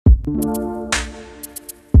Hey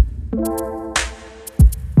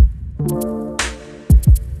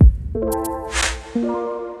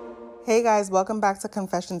guys, welcome back to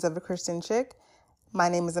Confessions of a Christian Chick. My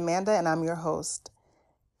name is Amanda and I'm your host.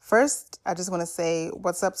 First, I just want to say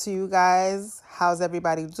what's up to you guys. How's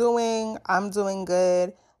everybody doing? I'm doing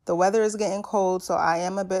good. The weather is getting cold, so I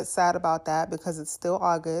am a bit sad about that because it's still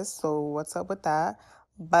August, so what's up with that?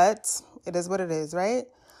 But it is what it is, right?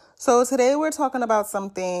 So today we're talking about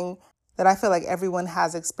something that I feel like everyone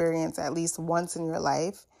has experienced at least once in your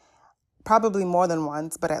life. Probably more than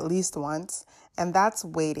once, but at least once, and that's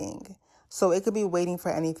waiting. So it could be waiting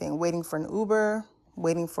for anything, waiting for an Uber,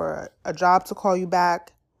 waiting for a job to call you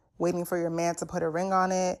back, waiting for your man to put a ring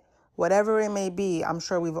on it, whatever it may be. I'm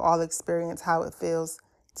sure we've all experienced how it feels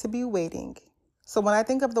to be waiting. So when I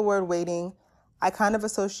think of the word waiting, I kind of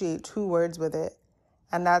associate two words with it,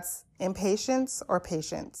 and that's impatience or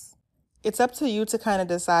patience. It's up to you to kind of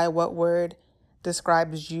decide what word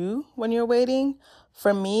describes you when you're waiting.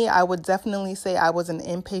 For me, I would definitely say I was an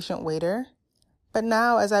impatient waiter. But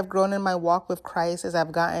now, as I've grown in my walk with Christ, as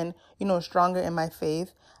I've gotten, stronger in my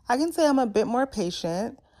faith, I can say I'm a bit more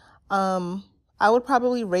patient. I would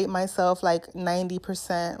probably rate myself like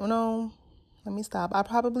 90%. No, let me stop. I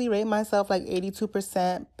probably rate myself like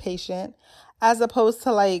 82% patient as opposed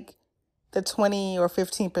to like the 20 or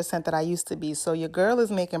 15% that I used to be. So your girl is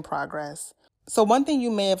making progress. So one thing you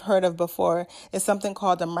may have heard of before is something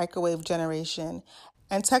called the microwave generation.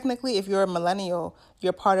 And technically, if you're a millennial,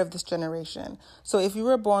 you're part of this generation. So if you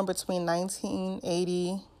were born between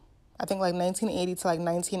 1980, I think like 1980 to like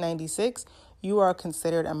 1996, you are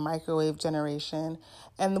considered a microwave generation.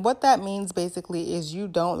 And what that means basically is you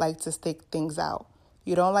don't like to stick things out.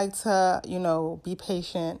 You don't like to, be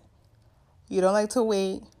patient. You don't like to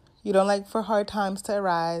wait. You don't like for hard times to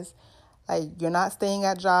arise. Like, you're not staying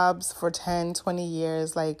at jobs for 10, 20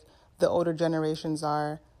 years like the older generations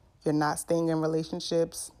are. You're not staying in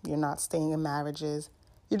relationships. You're not staying in marriages.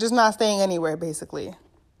 You're just not staying anywhere, basically.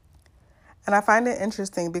 And I find it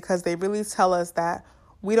interesting because they really tell us that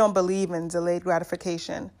we don't believe in delayed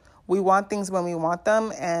gratification. We want things when we want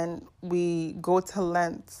them, and we go to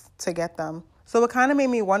lengths to get them. So it kind of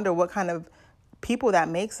made me wonder what kind of people that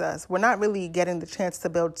makes us. We're not really getting the chance to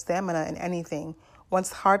build stamina in anything.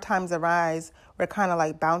 Once hard times arise, we're kind of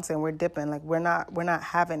like bouncing, we're dipping, like we're not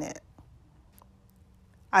having it.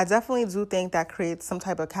 I definitely do think that creates some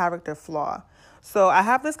type of character flaw. So I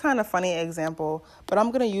have this kind of funny example, but I'm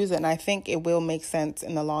going to use it and I think it will make sense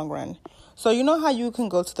in the long run. So you know how you can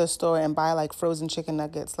go to the store and buy like frozen chicken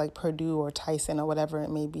nuggets like Perdue or Tyson or whatever it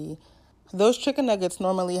may be. Those chicken nuggets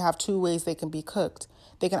normally have two ways they can be cooked.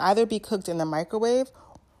 They can either be cooked in the microwave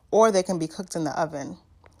or they can be cooked in the oven.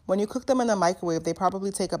 When you cook them in the microwave, they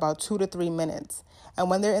probably take about 2 to 3 minutes. And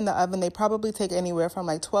when they're in the oven, they probably take anywhere from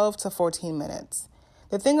like 12 to 14 minutes.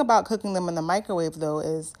 The thing about cooking them in the microwave, though,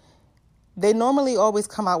 is they normally always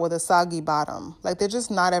come out with a soggy bottom. Like, they're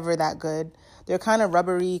just not ever that good. They're kind of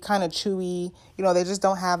rubbery, kind of chewy. They just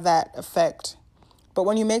don't have that effect. But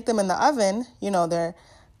when you make them in the oven, they're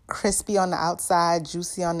crispy on the outside,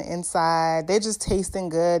 juicy on the inside. They're just tasting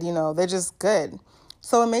good. They're just good.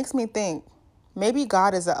 So it makes me think, maybe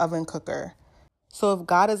God is an oven cooker. So if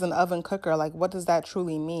God is an oven cooker, like, what does that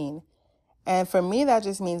truly mean? And for me, that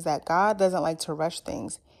just means that God doesn't like to rush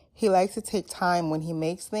things. He likes to take time when he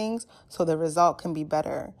makes things so the result can be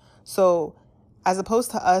better. So as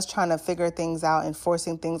opposed to us trying to figure things out and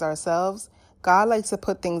forcing things ourselves, God likes to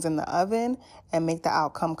put things in the oven and make the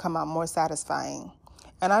outcome come out more satisfying.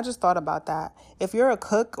 And I just thought about that. If you're a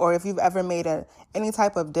cook or if you've ever made any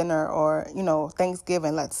type of dinner or,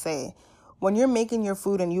 Thanksgiving, let's say, when you're making your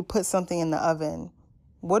food and you put something in the oven,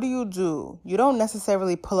 what do? You don't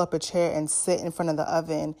necessarily pull up a chair and sit in front of the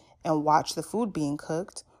oven and watch the food being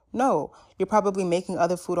cooked. No, you're probably making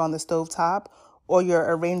other food on the stovetop, or you're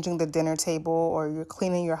arranging the dinner table, or you're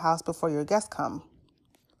cleaning your house before your guests come.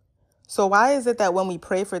 So why is it that when we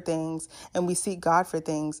pray for things and we seek God for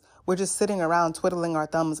things, we're just sitting around twiddling our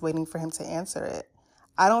thumbs waiting for him to answer it?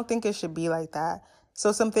 I don't think it should be like that.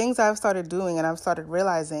 So some things I've started doing and I've started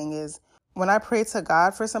realizing is when I pray to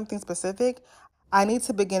God for something specific, I need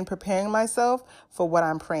to begin preparing myself for what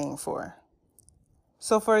I'm praying for.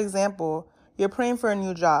 So for example, you're praying for a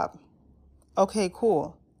new job. Okay,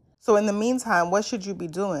 cool. So in the meantime, what should you be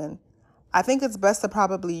doing? I think it's best to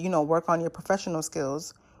probably, work on your professional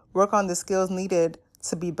skills, work on the skills needed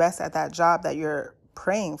to be best at that job that you're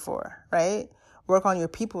praying for, right? Work on your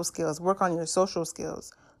people skills, work on your social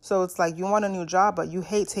skills. So it's like you want a new job, but you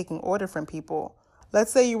hate taking order from people.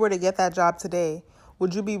 Let's say you were to get that job today.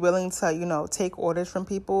 Would you be willing to, take orders from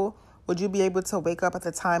people? Would you be able to wake up at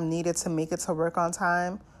the time needed to make it to work on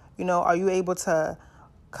time? Are you able to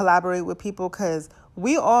collaborate with people? Because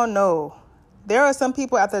we all know there are some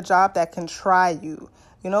people at the job that can try you,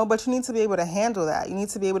 but you need to be able to handle that. You need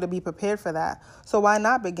to be able to be prepared for that. So why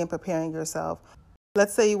not begin preparing yourself?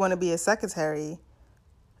 Let's say you want to be a secretary.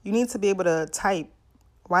 You need to be able to type.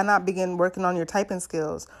 Why not begin working on your typing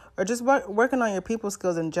skills, or just working on your people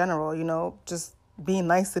skills in general, just being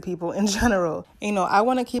nice to people in general. I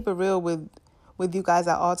want to keep it real with you guys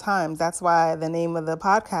at all times. That's why the name of the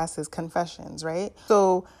podcast is Confessions, right?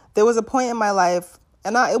 So there was a point in my life,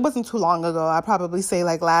 and it wasn't too long ago. I probably say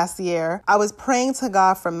like last year, I was praying to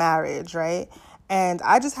God for marriage, right? And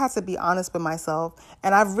I just had to be honest with myself.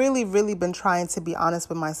 And I've really, really been trying to be honest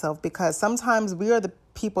with myself, because sometimes we are the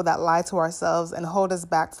people that lie to ourselves and hold us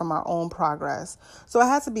back from our own progress. So I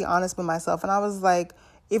had to be honest with myself. And I was like,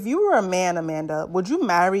 if you were a man, Amanda, would you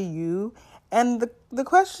marry you? And the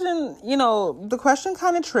question, the question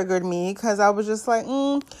kind of triggered me, because I was just like,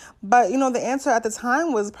 but, the answer at the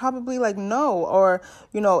time was probably like no. Or,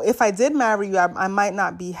 if I did marry you, I might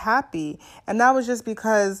not be happy. And that was just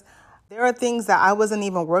because there are things that I wasn't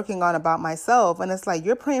even working on about myself. And it's like,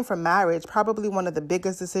 you're praying for marriage, probably one of the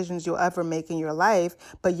biggest decisions you'll ever make in your life,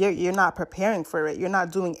 but you're not preparing for it. You're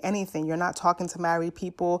not doing anything. You're not talking to married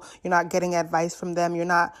people. You're not getting advice from them. You're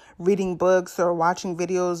not reading books or watching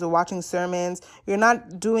videos or watching sermons. You're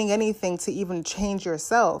not doing anything to even change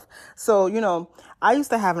yourself. So, I used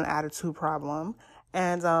to have an attitude problem.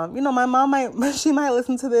 And, my mom might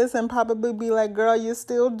listen to this and probably be like, girl, you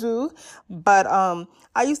still do. But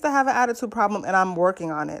I used to have an attitude problem, and I'm working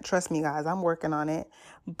on it. Trust me, guys, I'm working on it.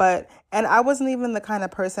 And I wasn't even the kind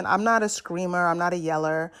of person, I'm not a screamer, I'm not a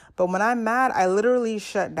yeller. But when I'm mad, I literally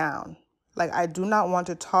shut down. Like, I do not want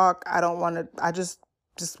to talk. I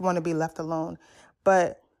just want to be left alone.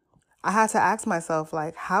 But I had to ask myself,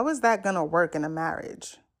 like, how is that going to work in a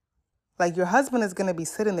marriage? Like, your husband is going to be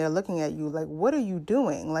sitting there looking at you like, what are you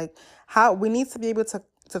doing? Like, we need to be able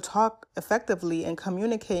to talk effectively and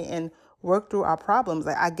communicate and work through our problems.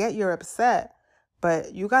 Like, I get you're upset,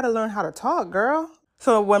 but you got to learn how to talk, girl.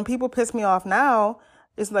 So when people piss me off now,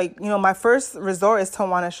 it's like, my first resort is to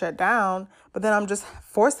want to shut down, but then I'm just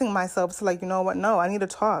forcing myself to like, you know what? No, I need to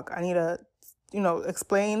talk. I need to,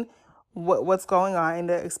 explain what's going on, and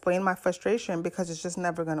to explain my frustration, because it's just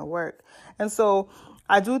never going to work. And so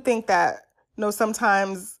I do think that,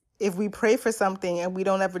 sometimes if we pray for something and we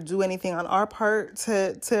don't ever do anything on our part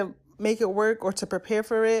to make it work or to prepare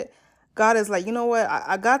for it, God is like, you know what?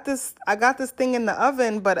 I got this thing in the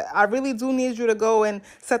oven, but I really do need you to go and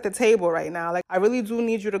set the table right now. Like, I really do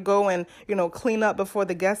need you to go and, clean up before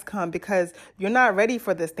the guests come, because you're not ready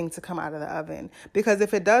for this thing to come out of the oven. Because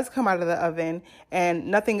if it does come out of the oven and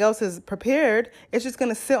nothing else is prepared, it's just going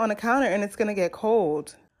to sit on the counter and it's going to get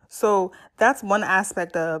cold. So that's one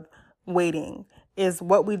aspect of waiting, is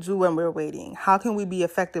what we do when we're waiting. How can we be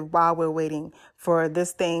effective while we're waiting for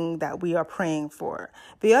this thing that we are praying for?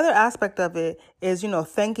 The other aspect of it is,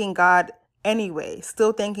 thanking God anyway,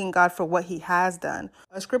 still thanking God for what he has done.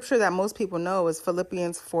 A scripture that most people know is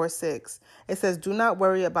Philippians 4:6. It says, do not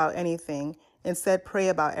worry about anything. Instead, pray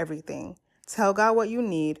about everything. Tell God what you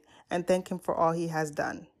need and thank him for all he has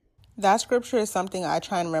done. That scripture is something I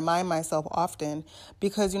try and remind myself often,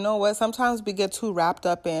 because you know what? Sometimes we get too wrapped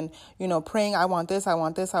up in, praying, I want this, I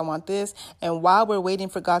want this, I want this. And while we're waiting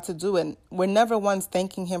for God to do it, we're never once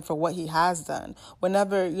thanking him for what he has done. We're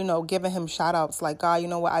never, giving him shout outs like, God, you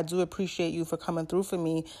know what? I do appreciate you for coming through for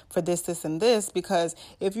me for this, this, and this. Because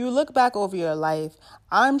if you look back over your life,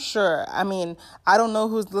 I'm sure, I don't know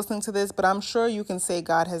who's listening to this, but I'm sure you can say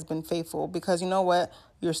God has been faithful, because you know what?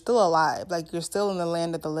 You're still alive, like you're still in the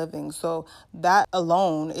land of the living. So that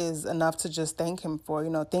alone is enough to just thank him for.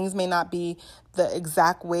 Things may not be the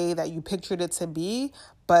exact way that you pictured it to be,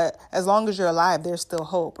 but as long as you're alive, there's still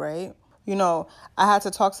hope, right? I had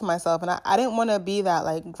to talk to myself, and I didn't want to be that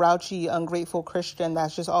like grouchy, ungrateful Christian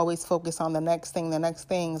that's just always focused on the next thing.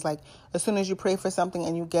 It's like, as soon as you pray for something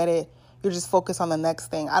and you get it, you're just focused on the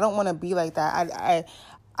next thing. I don't want to be like that.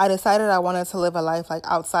 I decided I wanted to live a life like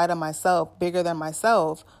outside of myself, bigger than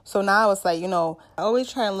myself. So now it's like, I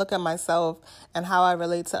always try and look at myself and how I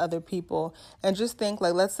relate to other people, and just think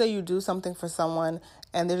like, let's say you do something for someone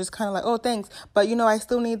and they're just kind of like, oh, thanks. But, I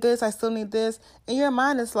still need this. I still need this. In your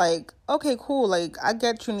mind, it's like, okay, cool. Like, I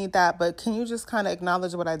get you need that, but can you just kind of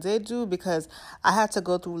acknowledge what I did do? Because I had to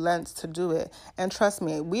go through lengths to do it. And trust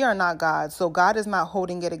me, we are not God. So God is not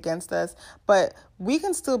holding it against us, but we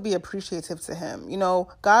can still be appreciative to him. You know,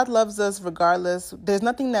 God loves us regardless. There's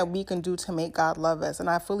nothing that we can do to make God love us. And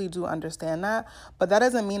I fully do understand that. But that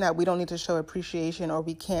doesn't mean that we don't need to show appreciation or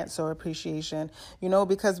we can't show appreciation, you know,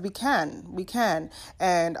 because we can.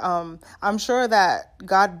 And I'm sure that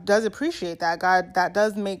God does appreciate that. That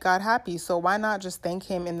does make God happy. So why not just thank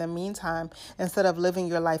him in the meantime instead of living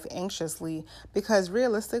your life anxiously? Because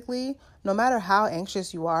realistically, no matter how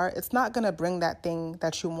anxious you are, it's not going to bring that thing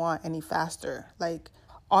that you want any faster. Like,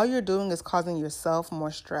 all you're doing is causing yourself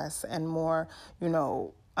more stress and more, you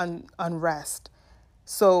know, unrest.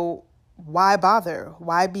 So why bother?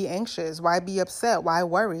 Why be anxious? Why be upset? Why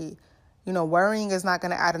worry? You know, worrying is not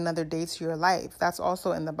going to add another day to your life. That's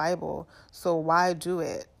also in the Bible. So why do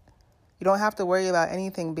it? You don't have to worry about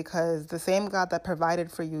anything because the same God that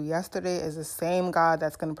provided for you yesterday is the same God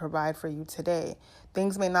that's going to provide for you today.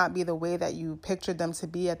 Things may not be the way that you pictured them to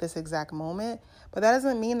be at this exact moment, but that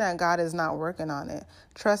doesn't mean that God is not working on it.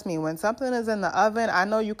 Trust me, when something is in the oven, I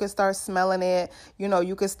know you can start smelling it. You know,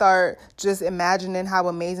 you can start just imagining how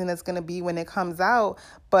amazing it's going to be when it comes out,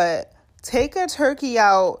 but take a turkey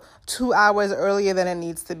out 2 hours earlier than it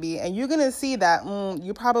needs to be, and you're going to see that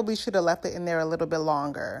you probably should have left it in there a little bit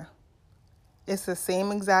longer. It's the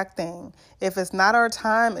same exact thing. If it's not our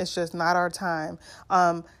time, it's just not our time.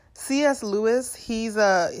 C.S. Lewis, he's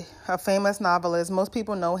a famous novelist. Most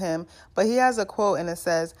people know him, but he has a quote and it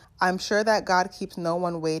says, "I'm sure that God keeps no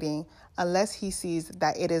one waiting unless he sees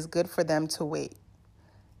that it is good for them to wait."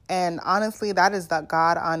 And honestly, that is the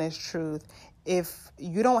God honest truth. If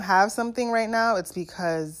you don't have something right now, it's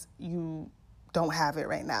because you don't have it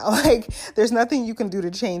right now. Like, there's nothing you can do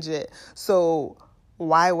to change it. So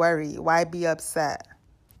why worry? Why be upset?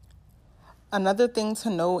 Another thing to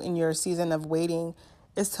note in your season of waiting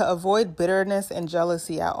is to avoid bitterness and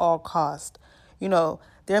jealousy at all cost. You know,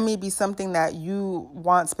 there may be something that you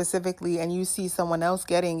want specifically and you see someone else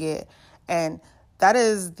getting it, and that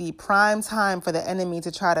is the prime time for the enemy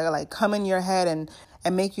to try to like come in your head and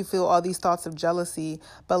make you feel all these thoughts of jealousy.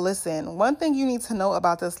 But listen, one thing you need to know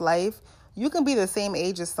about this life, you can be the same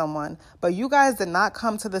age as someone, but you guys did not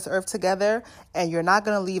come to this earth together, and you're not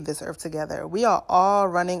going to leave this earth together. We are all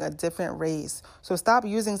running a different race. So stop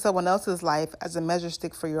using someone else's life as a measure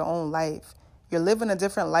stick for your own life. You're living a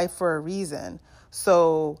different life for a reason.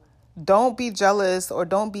 So don't be jealous or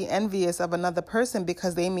don't be envious of another person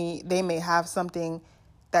because they may have something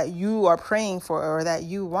that you are praying for or that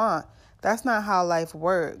you want. That's not how life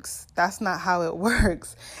works. That's not how it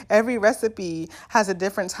works. Every recipe has a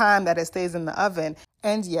different time that it stays in the oven.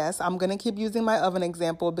 And yes, I'm going to keep using my oven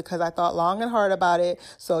example because I thought long and hard about it.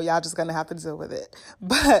 So y'all just going to have to deal with it.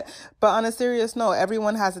 But on a serious note,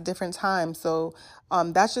 everyone has a different time. So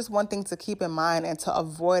that's just one thing to keep in mind and to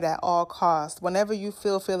avoid at all costs. Whenever you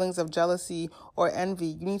feel feelings of jealousy or envy,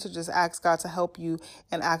 you need to just ask God to help you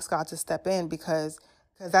and ask God to step in because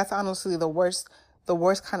that's honestly the worst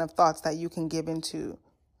kind of thoughts that you can give into.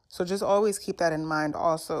 So just always keep that in mind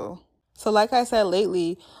also. So like I said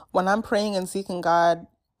lately, when I'm praying and seeking God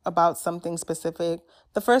about something specific,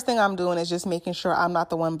 the first thing I'm doing is just making sure I'm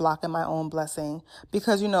not the one blocking my own blessing.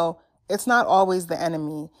 Because, you know, it's not always the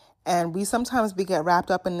enemy. And we get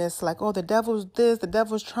wrapped up in this like, oh, the devil's this, the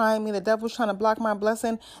devil's trying me, the devil's trying to block my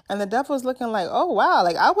blessing. And the devil's looking like, oh, wow,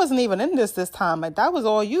 like I wasn't even in this time. Like that was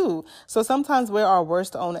all you. So sometimes we're our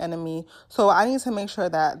worst own enemy. So I need to make sure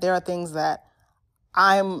that there are things that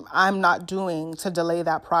I'm not doing to delay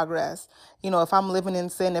that progress. You know, if I'm living in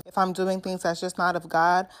sin, if I'm doing things that's just not of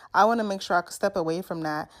God, I want to make sure I can step away from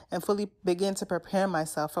that and fully begin to prepare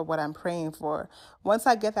myself for what I'm praying for. Once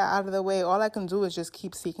I get that out of the way, all I can do is just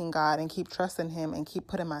keep seeking God and keep trusting him and keep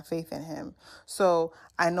putting my faith in him. So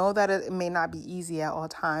I know that it may not be easy at all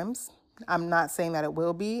times. I'm not saying that it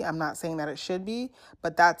will be. I'm not saying that it should be,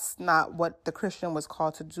 but that's not what the Christian was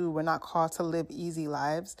called to do. We're not called to live easy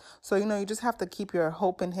lives. So, you know, you just have to keep your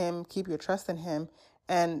hope in him, keep your trust in him.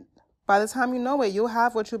 And by the time you know it, you'll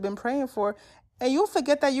have what you've been praying for and you'll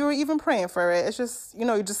forget that you were even praying for it. It's just, you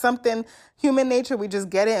know, just something human nature. We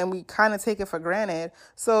just get it and we kind of take it for granted.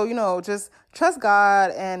 So, you know, just trust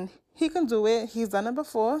God and he can do it. He's done it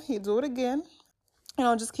before. He'll do it again. You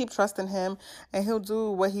know, just keep trusting him and he'll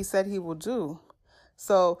do what he said he will do.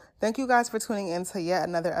 So thank you guys for tuning in to yet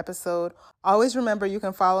another episode. Always remember you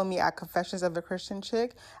can follow me at Confessions of a Christian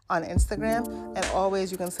Chick on Instagram. And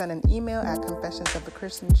always you can send an email at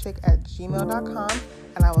confessionsofaChristianChick@gmail.com.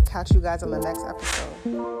 And I will catch you guys on the next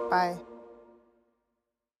episode. Bye.